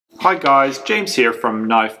Hi guys, James here from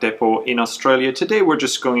Knife Depot in Australia. Today we're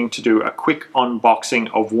just going to do a quick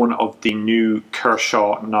unboxing of one of the new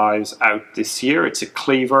Kershaw knives out this year. It's a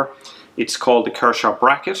cleaver. It's called the Kershaw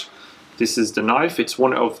BRACKET. This is the knife. It's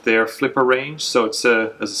one of their flipper range, so it's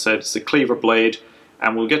a, as I said, it's a cleaver blade,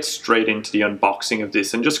 and we'll get straight into the unboxing of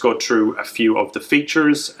this and just go through a few of the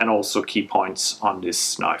features and also key points on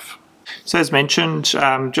this knife. So as mentioned,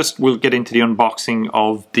 we'll get into the unboxing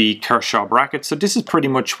of the Kershaw BRACKET. So this is pretty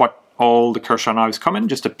much what all the Kershaw knives come in,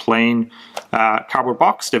 just a plain cardboard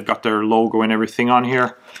box. They've got their logo and everything on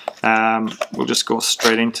here. We'll just go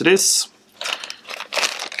straight into this.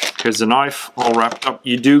 Here's the knife all wrapped up.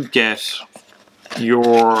 You do get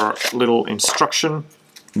your little instruction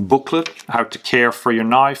booklet, how to care for your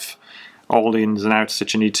knife, all the ins and outs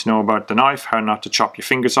that you need to know about the knife, how not to chop your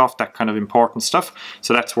fingers off, that kind of important stuff.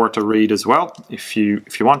 So that's worth a read as well if you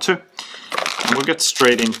want to. And we'll get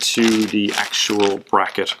straight into the actual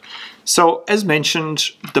bracket. So as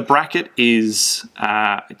mentioned, the bracket is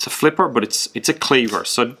it's a flipper, but it's a cleaver.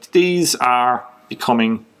 So these are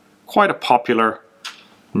becoming quite a popular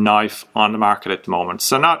knife on the market at the moment.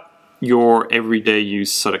 So not your everyday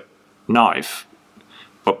use sort of knife,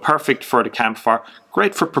 but perfect for the campfire,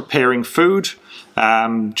 great for preparing food,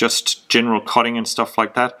 just general cutting and stuff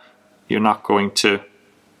like that. You're not going to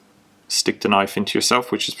stick the knife into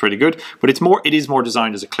yourself, which is pretty good, but it is more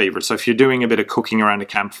designed as a cleaver. So if you're doing a bit of cooking around the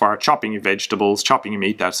campfire, chopping your vegetables, chopping your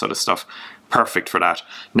meat, that sort of stuff, perfect for that.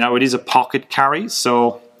 Now it is a pocket carry,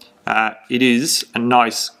 so it is a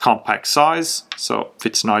nice compact size, so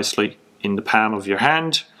fits nicely in the palm of your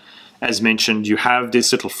hand. As mentioned, you have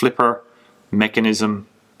this little flipper mechanism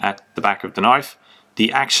at the back of the knife.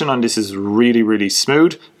 The action on this is really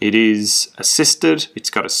smooth. It is assisted. It's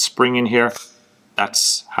got a spring in here.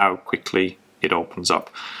 That's how quickly it opens up.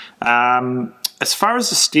 As far as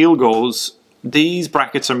the steel goes, these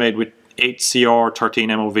brackets are made with 8CR 13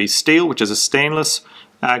 MOV steel, which is a stainless.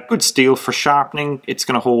 Good steel for sharpening. It's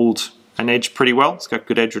going to hold an edge pretty well. It's got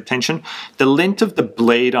good edge retention. The length of the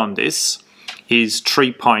blade on this is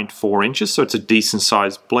 3.4 inches, so it's a decent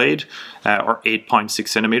sized blade, or 8.6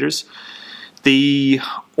 centimeters. The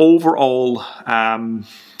overall,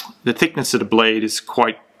 the thickness of the blade is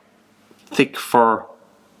quite thick for,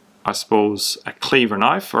 I suppose, a cleaver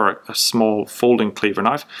knife or a small folding cleaver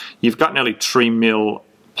knife. You've got nearly 3mm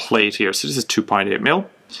plate here, so this is 2.8mm.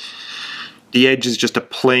 The edge is just a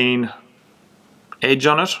plain edge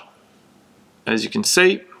on it, as you can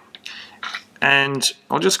see. And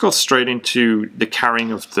I'll just go straight into the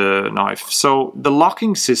carrying of the knife. So the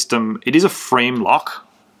locking system, it is a frame lock.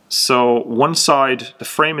 So one side, the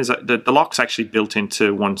frame is, the lock's actually built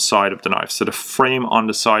into one side of the knife. So the frame on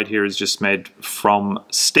the side here is just made from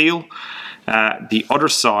steel. The other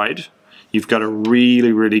side, you've got a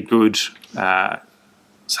really good,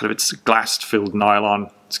 it's glass-filled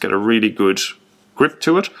nylon. It's got a really good grip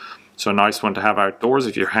to it. So a nice one to have outdoors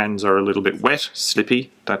if your hands are a little bit wet,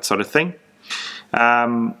 slippy, that sort of thing.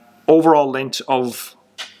 Overall length of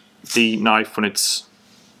the knife when it's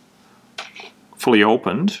fully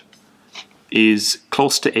opened is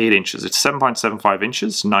close to 8 inches. It's 7.75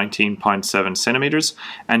 inches, 19.7 centimeters,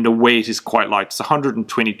 and the weight is quite light. It's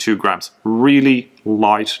 122 grams. Really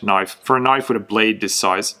light knife. For a knife with a blade this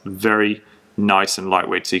size, very nice and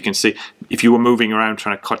lightweight. So you can see if you were moving around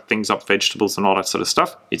trying to cut things up, vegetables and all that sort of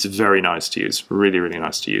stuff, it's very nice to use. Really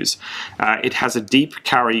nice to use. It has a deep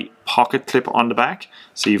carry pocket clip on the back.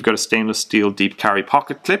 So you've got a stainless steel deep carry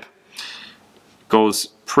pocket clip. Goes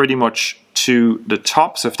pretty much to the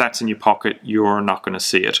top, so if that's in your pocket, you're not going to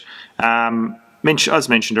see it. As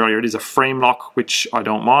mentioned earlier, it is a frame lock, which I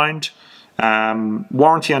don't mind.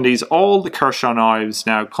 Warranty on these, all the Kershaw knives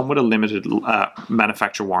now come with a limited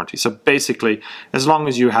manufacturer warranty. So basically, as long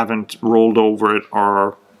as you haven't rolled over it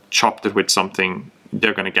or chopped it with something,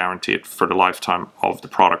 they're going to guarantee it for the lifetime of the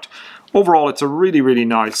product. Overall, it's a really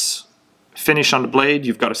nice finish on the blade.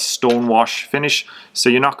 You've got a stonewash finish, so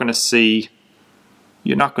you're not going to see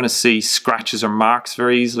scratches or marks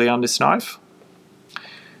very easily on this knife.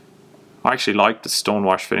 I actually like the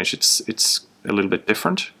stonewash finish. It's a little bit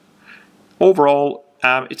different. Overall,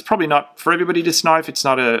 it's probably not for everybody, this knife. It's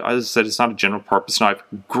not as I said, it's not a general purpose knife.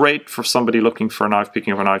 Great for somebody looking for a knife,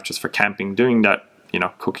 picking up a knife just for camping, doing that, you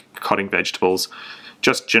know, cooking, cutting vegetables,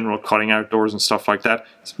 just general cutting outdoors and stuff like that.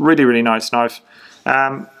 It's a really nice knife.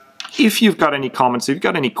 If you've got any comments, if you've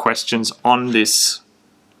got any questions on this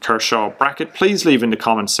Kershaw BRACKET, please leave in the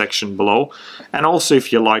comment section below. And also,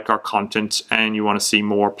 if you like our content and you want to see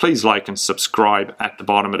more, please like and subscribe at the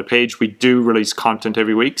bottom of the page. We do release content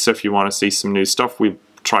every week, so if you want to see some new stuff, we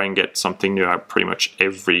try and get something new out pretty much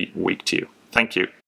every week to you. Thank you.